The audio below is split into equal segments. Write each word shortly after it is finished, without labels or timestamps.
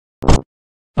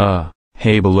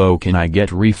Hey below, can I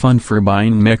get refund for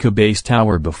buying Mecha base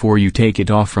tower before you take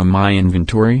it off from my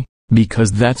inventory?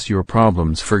 Because that's your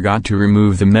problems. Forgot to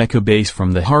remove the Mecha base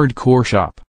from the hardcore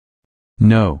shop.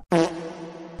 No.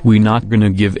 We not gonna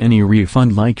give any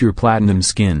refund like your platinum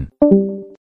skin.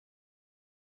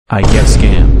 I guess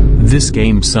scam. This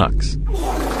game sucks.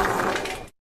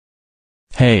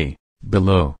 Hey,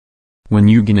 below. When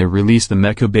you gonna release the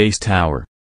Mecha base tower?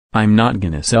 I'm not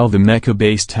gonna sell the Mecha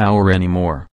base tower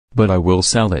anymore, but I will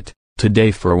sell it,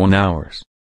 today for 1 hour.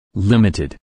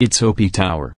 Limited, it's OP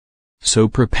tower. So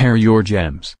prepare your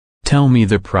gems. Tell me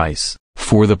the price.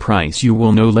 For the price you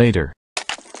will know later.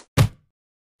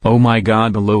 Oh my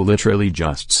god, below literally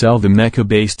just sell the Mecha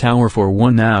base tower for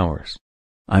 1 hour.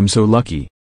 I'm so lucky.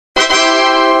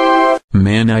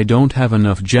 Man, I don't have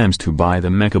enough gems to buy the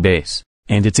Mecha base,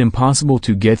 and it's impossible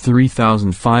to get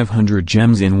 3,500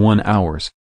 gems in 1 hour.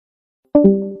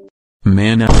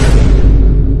 Man.